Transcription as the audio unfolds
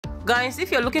guys,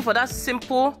 if you're looking for that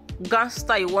simple gown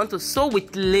style you want to sew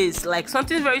with lace, like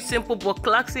something very simple but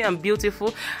classy and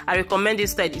beautiful, I recommend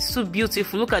this style. It's so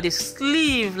beautiful. Look at the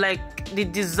sleeve, like the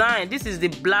design. This is the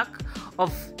black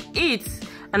of it,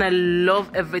 and I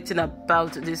love everything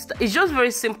about this. It's just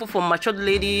very simple for matured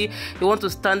lady. You want to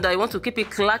stand out, you want to keep it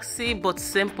classy but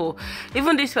simple.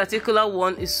 Even this particular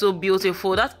one is so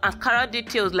beautiful. That Ankara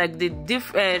details, like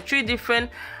the three different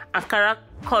Ankara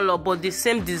color but the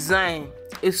same design,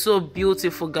 is so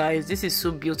beautiful, guys. This is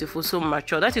so beautiful, so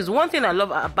mature. That is one thing I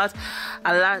love about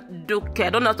Aladuke.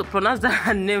 I don't know how to pronounce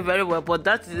that name very well, but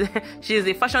that is she is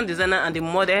the fashion designer and the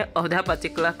model of that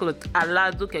particular cloth.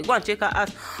 Aladuke, go and check her out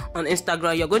on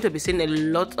Instagram. You're going to be seeing a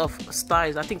lot of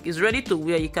styles. I think it's ready to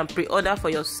wear. You can pre-order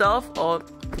for yourself or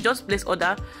just place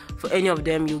order for any of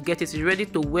them. You get it. It's ready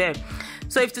to wear.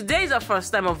 So if today is your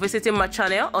first time of visiting my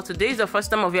channel, or today is the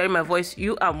first time of hearing my voice,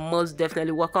 you are most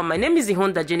definitely welcome. My name is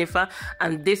Ihonda Jennifer,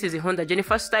 and this is Ihonda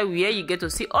Jennifer Style, where you get to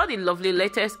see all the lovely,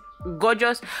 latest,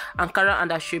 gorgeous Ankara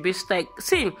and Asoebi style.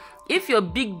 See, if your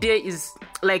big day is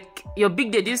like your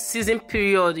big day this season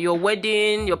period, your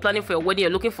wedding, you're planning for your wedding,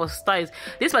 you're looking for styles,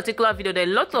 this particular video, there are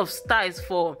a lot of styles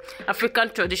for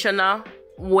African traditional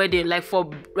wedding, like for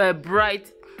bride.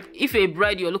 If you're a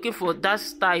bride, you're looking for that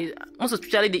style, most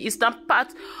especially the eastern part,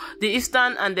 the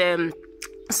eastern and the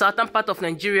southern part of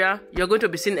Nigeria, you're going to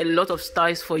be seeing a lot of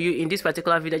styles for you in this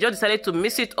particular video. I just decided to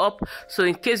mix it up, so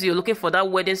in case you're looking for that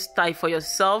wedding style for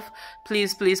yourself,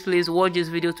 please watch this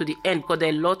video to the end, because there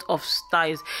are a lot of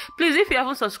styles. Please, if you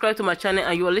haven't subscribed to my channel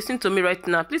and you are listening to me right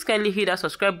now, please kindly hit that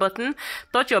subscribe button,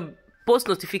 touch your post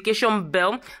notification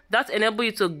bell. That enable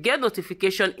you to get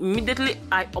notification immediately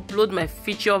I upload my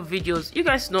feature videos. You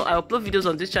guys know I upload videos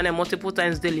on this channel multiple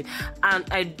times daily, and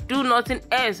I do nothing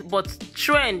else but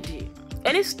trendy.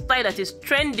 Any style that is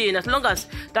trending, as long as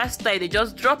that style they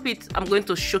just drop it, I'm going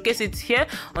to showcase it here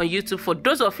on YouTube. For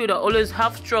those of you that always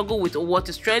have struggle with what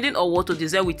is trending or what to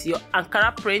design with your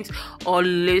Ankara print or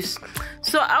lace,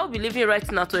 so I'll be leaving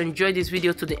right now to enjoy this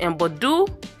video to the end. But do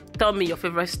tell me your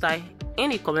favorite style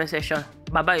in the comment section.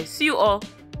 Bye bye. See you all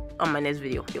on my next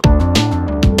video.